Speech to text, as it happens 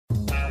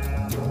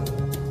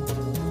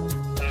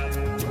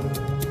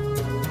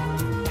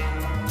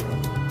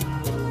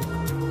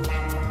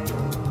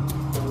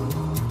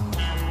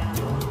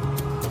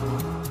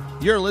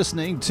You're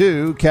listening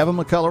to Kevin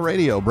McCullough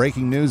Radio.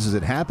 Breaking news as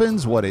it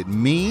happens, what it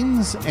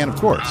means, and of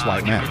course, why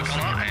it matters.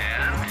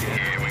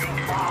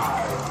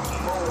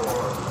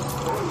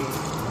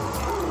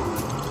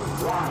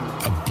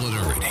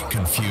 Obliterating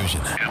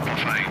confusion.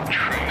 Amplifying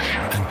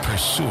truth. And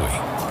pursuing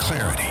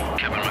clarity.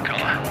 Kevin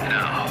McCullough,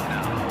 now.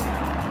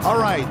 All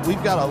right,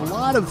 we've got a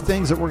lot of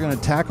things that we're going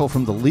to tackle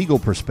from the legal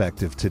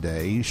perspective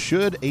today.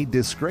 Should a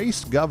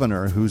disgraced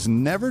governor who's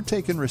never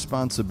taken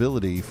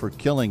responsibility for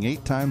killing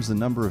 8 times the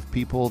number of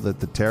people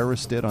that the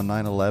terrorists did on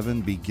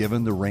 9/11 be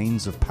given the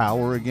reins of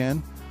power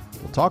again?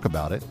 We'll talk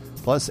about it.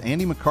 Plus,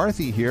 Andy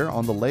McCarthy here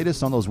on the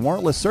latest on those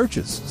warrantless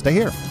searches. Stay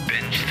here.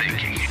 Binge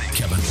thinking.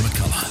 Kevin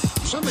McCullough.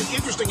 Something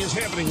interesting is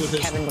happening with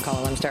this. Kevin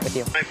McCullough, let me start with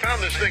you. I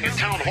found this thing at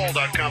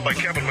townhall.com by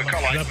Kevin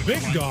McCullough. The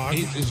big dog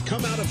has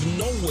come out of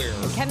nowhere.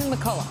 Kevin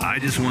McCullough. I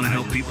just want to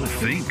help people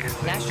think.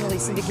 Nationally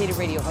syndicated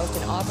radio host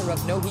and author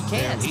of No He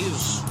Can't.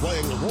 He's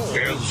playing the role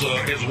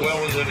as well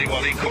as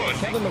anybody could.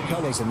 Kevin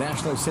McCullough is a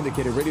nationally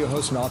syndicated radio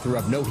host and author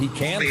of No He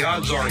Can't. The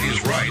odds are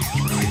he's right.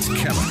 It's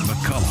Kevin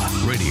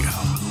McCullough Radio.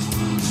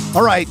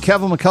 All right,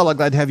 Kevin McCullough,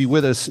 glad to have you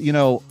with us. You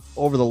know,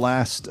 over the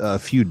last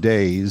few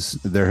days,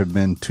 there have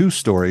been 2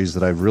 stories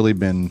that I've really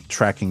been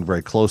tracking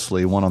very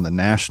closely. One on the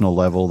national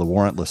level, the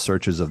warrantless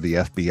searches of the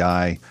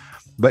FBI.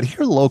 But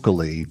here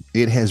locally,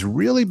 it has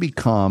really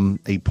become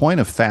a point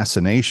of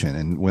fascination.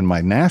 And when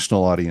my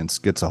national audience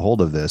gets a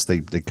hold of this, they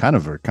kind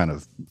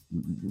of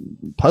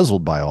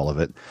puzzled by all of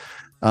it.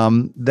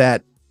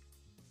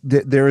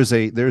 There's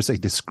a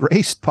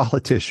disgraced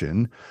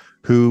politician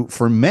who,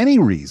 for many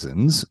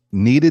reasons,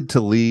 needed to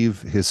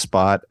leave his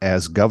spot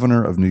as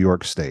governor of New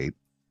York State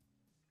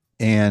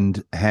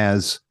and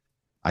has,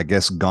 I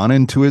guess, gone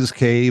into his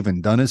cave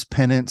and done his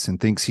penance and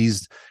thinks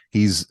he's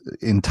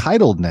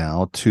entitled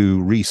now to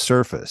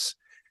resurface.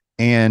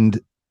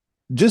 And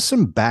just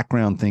some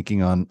background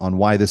thinking on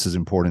why this is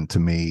important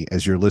to me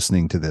as you're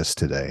listening to this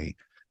today.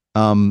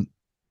 I'm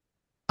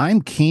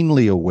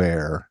keenly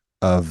aware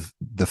of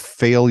the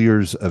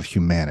failures of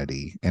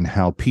humanity and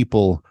how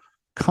people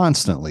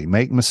constantly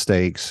make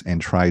mistakes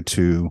and try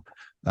to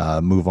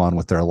move on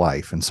with their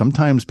life. And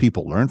sometimes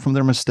people learn from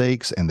their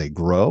mistakes and they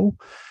grow.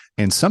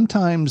 And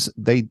sometimes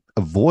they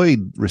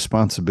avoid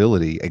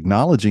responsibility,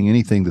 acknowledging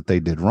anything that they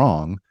did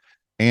wrong,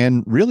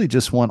 and really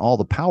just want all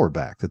the power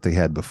back that they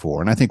had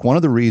before. And I think one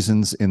of the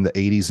reasons in the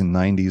 80s and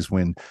 90s,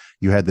 when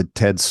you had the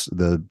Ted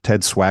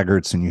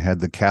Swaggarts and you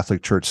had the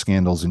Catholic Church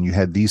scandals and you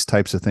had these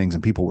types of things,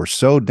 and people were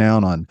so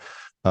down on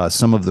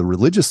some of the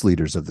religious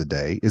leaders of the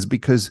day, is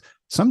because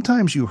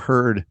sometimes you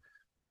heard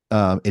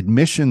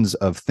admissions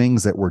of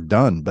things that were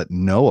done, but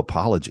no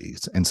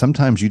apologies. And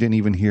sometimes you didn't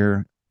even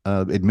hear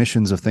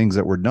admissions of things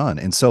that were done.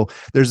 And so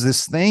there's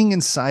this thing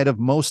inside of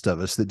most of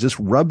us that just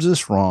rubs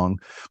us wrong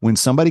when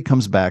somebody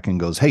comes back and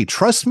goes, hey,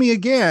 trust me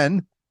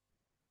again,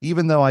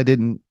 even though I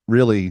didn't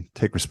really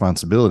take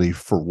responsibility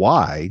for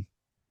why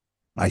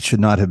I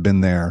should not have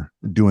been there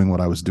doing what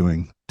I was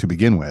doing to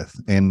begin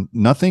with. And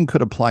nothing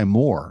could apply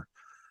more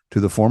to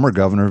the former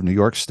governor of New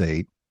York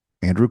State,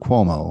 Andrew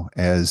Cuomo,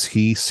 as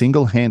he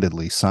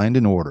single-handedly signed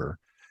an order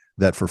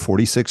that for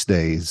 46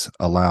 days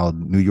allowed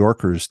New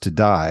Yorkers to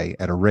die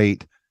at a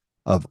rate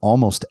of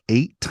almost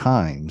 8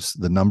 times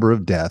the number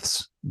of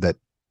deaths that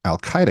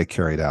Al-Qaeda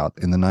carried out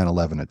in the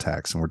 9/11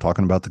 attacks. And we're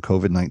talking about the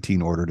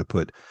COVID-19 order to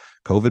put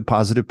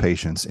COVID-positive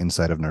patients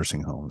inside of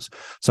nursing homes.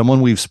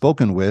 Someone we've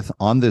spoken with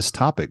on this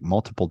topic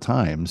multiple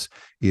times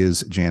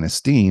is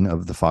Janice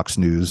of the Fox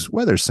News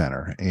Weather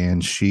Center,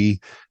 and she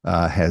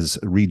has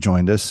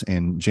rejoined us.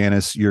 And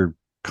Janice, your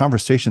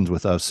conversations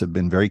with us have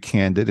been very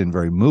candid and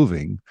very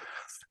moving.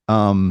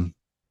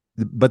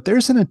 But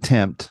there's an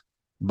attempt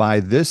by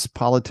this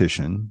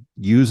politician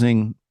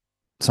using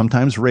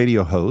sometimes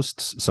radio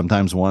hosts,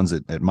 sometimes ones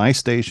at my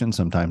station,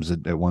 sometimes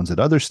at ones at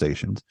other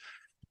stations,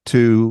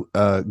 to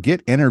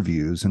get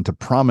interviews and to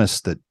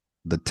promise that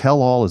the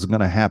tell-all is going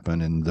to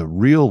happen and the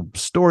real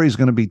story is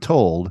going to be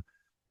told,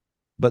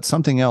 but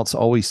something else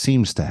always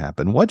seems to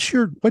happen. What's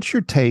your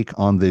take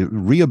on the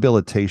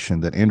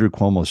rehabilitation that Andrew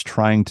Cuomo is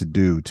trying to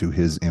do to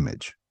his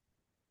image?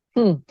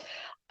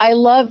 I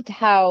loved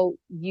how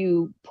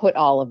you put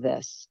all of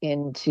this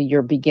into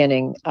your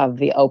beginning of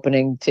the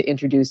opening to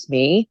introduce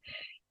me.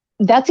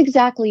 That's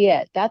exactly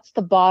it. That's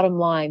the bottom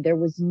line. There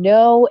was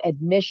no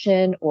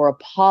admission or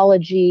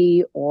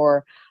apology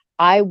or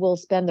I will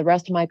spend the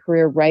rest of my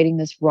career righting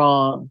this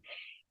wrong.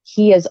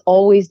 He has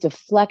always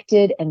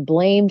deflected and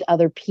blamed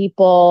other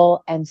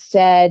people and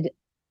said,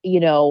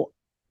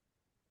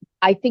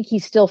 I think he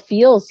still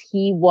feels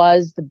he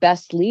was the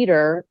best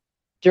leader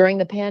during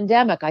the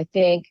pandemic. I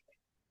think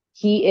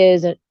he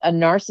is a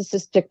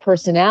narcissistic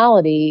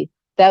personality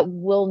that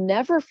will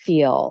never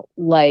feel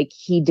like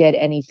he did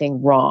anything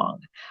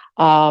wrong.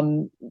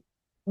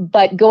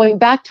 But going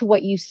back to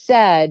what you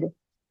said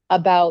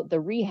about the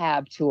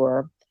rehab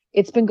tour,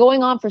 it's been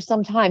going on for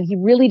some time. He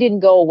really didn't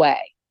go away.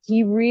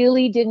 He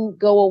really didn't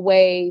go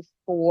away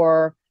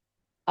for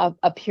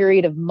a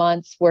period of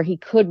months where he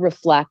could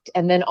reflect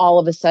and then all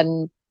of a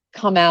sudden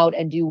come out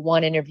and do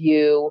one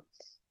interview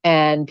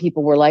And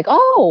people were like,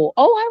 oh,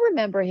 I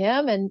remember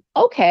him. And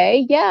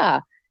okay,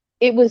 yeah.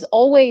 It was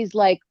always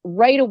like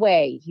right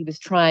away, he was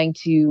trying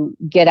to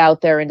get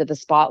out there into the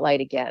spotlight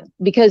again,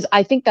 because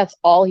I think that's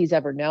all he's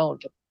ever known,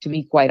 to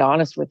be quite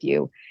honest with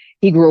you.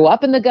 He grew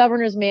up in the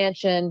governor's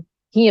mansion.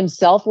 He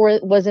himself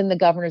was in the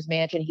governor's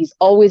mansion. He's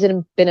always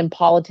been in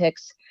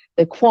politics.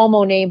 The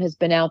Cuomo name has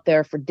been out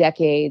there for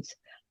decades.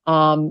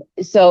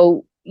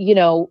 So,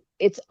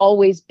 it's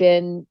always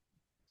been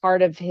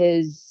part of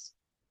his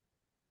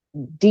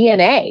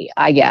DNA,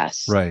 I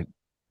guess. Right.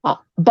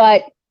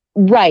 But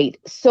right.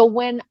 So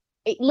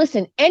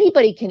listen,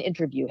 anybody can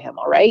interview him.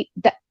 All right.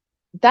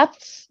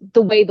 That's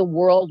the way the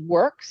world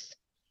works.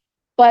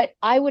 But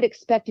I would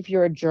expect, if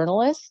you're a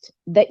journalist,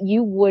 that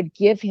you would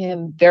give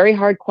him very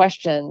hard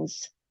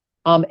questions,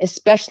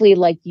 especially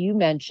like you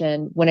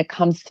mentioned, when it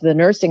comes to the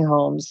nursing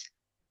homes,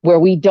 where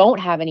we don't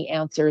have any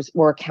answers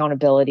or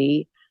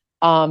accountability.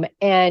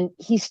 And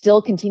he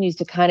still continues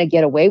to kind of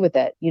get away with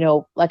it.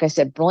 Like I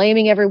said,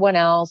 blaming everyone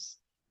else,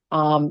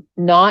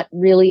 not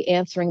really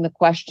answering the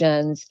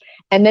questions,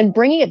 and then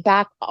bringing it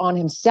back on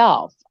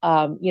himself.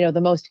 The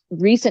most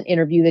recent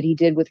interview that he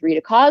did with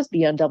Rita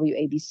Cosby on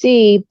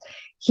WABC,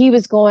 he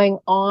was going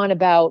on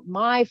about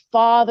my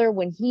father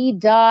when he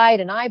died,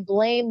 and I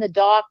blame the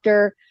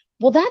doctor.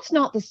 Well, that's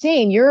not the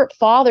same. Your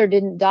father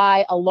didn't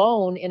die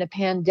alone in a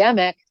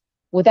pandemic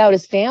without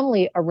his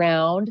family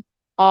around,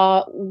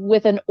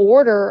 with an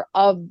order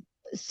of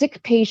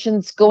sick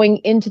patients going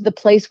into the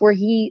place where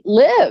he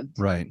lived.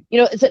 Right.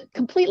 It's a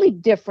completely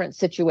different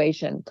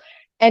situation.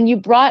 And you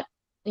brought,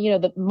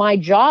 my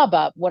job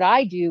up, what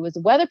I do as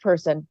a weather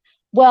person.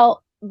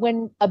 Well,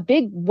 when a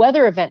big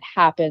weather event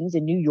happens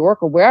in New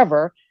York or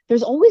wherever,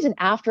 there's always an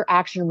after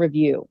action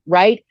review,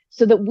 right?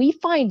 So that we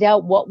find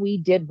out what we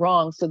did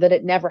wrong so that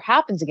it never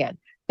happens again.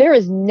 There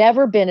has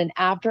never been an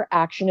after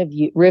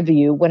action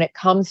review when it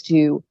comes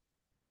to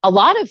a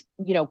lot of,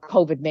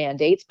 COVID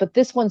mandates, but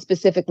this one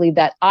specifically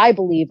that I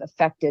believe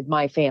affected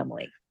my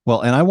family.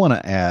 Well, and I want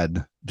to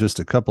add just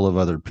a couple of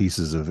other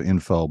pieces of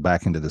info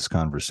back into this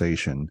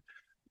conversation.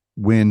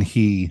 When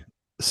he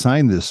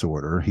signed this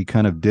order, he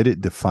kind of did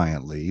it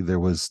defiantly. There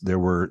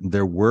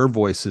were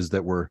voices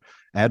that were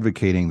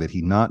advocating that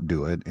he not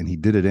do it, and he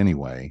did it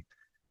anyway.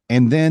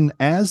 And then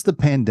as the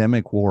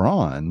pandemic wore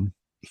on,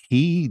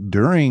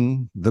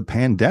 during the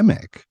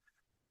pandemic,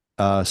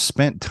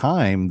 spent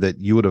time that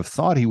you would have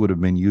thought he would have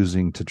been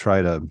using to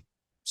try to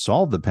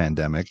solve the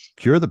pandemic,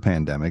 cure the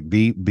pandemic,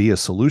 be a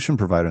solution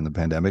provider in the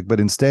pandemic. But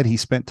instead, he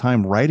spent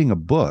time writing a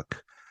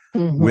book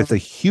with a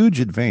huge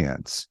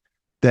advance.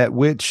 That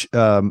which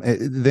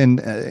then,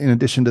 in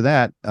addition to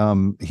that,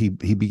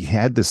 he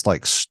had this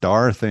like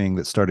star thing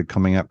that started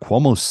coming up.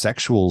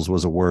 Cuomo-sexuals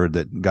was a word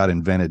that got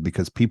invented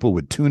because people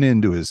would tune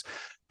into his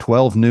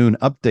 12 noon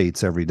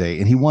updates every day,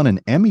 and he won an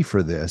Emmy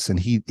for this. And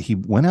he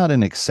went out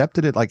and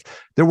accepted it. Like,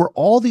 there were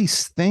all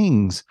these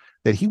things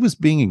that he was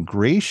being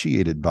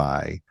ingratiated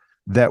by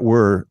that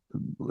were,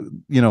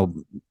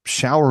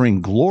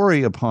 showering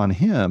glory upon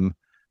him,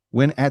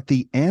 when at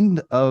the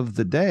end of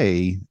the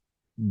day,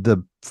 the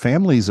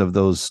families of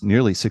those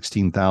nearly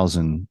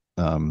 16,000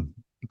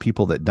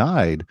 people that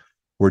died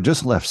were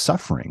just left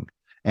suffering.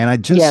 And I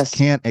just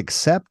can't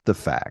accept the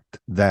fact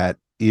that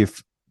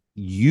if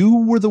you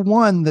were the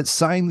one that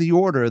signed the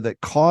order that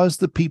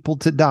caused the people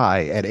to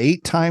die at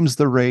 8 times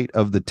the rate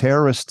of the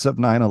terrorists of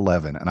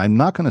 9/11, and I'm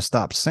not going to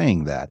stop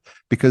saying that,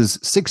 because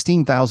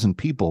 16,000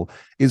 people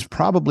is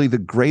probably the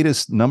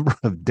greatest number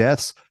of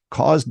deaths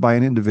caused by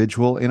an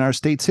individual in our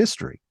state's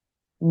history.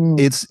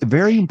 It's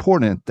very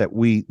important that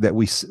we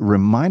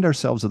remind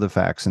ourselves of the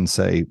facts and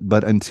say,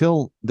 but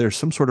until there's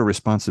some sort of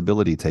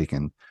responsibility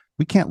taken,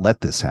 we can't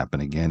let this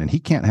happen again, and he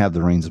can't have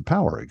the reins of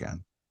power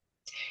again.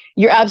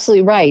 You're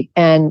absolutely right.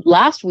 And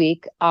last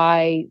week,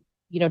 I,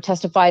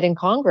 testified in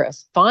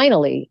Congress,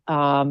 finally,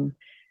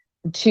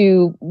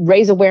 to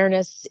raise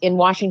awareness in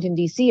Washington,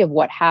 D.C. of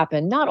what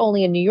happened, not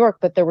only in New York,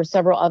 but there were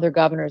several other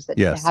governors that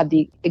had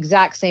the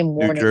exact same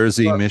warning. New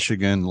Jersey,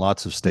 Michigan,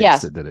 lots of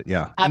states that did it.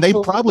 Yeah. Absolutely. And they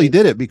probably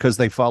did it because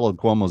they followed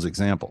Cuomo's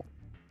example.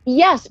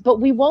 Yes, but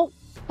we won't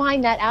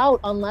find that out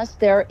unless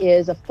there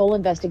is a full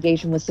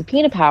investigation with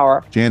subpoena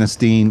power. Janice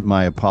Dean,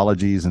 my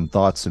apologies and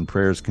thoughts and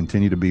prayers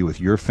continue to be with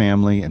your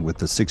family and with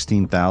the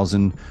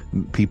 16,000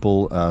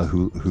 people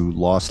who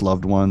lost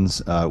loved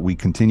ones. We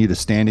continue to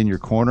stand in your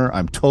corner.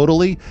 I'm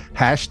totally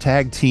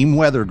 #Team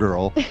Weather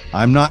Girl.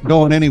 I'm not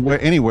going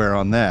anywhere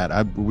on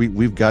that.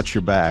 We've got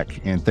your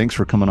back, and thanks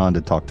for coming on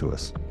to talk to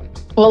us.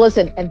 Well,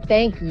 listen, and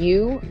thank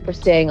you for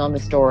staying on the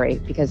story,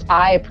 because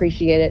I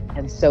appreciate it,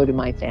 and so do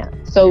my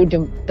fans. So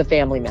do the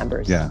family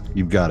members. Yeah,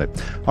 you've got it.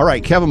 All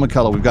right, Kevin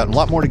McCullough, we've got a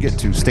lot more to get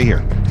to. Stay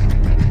here.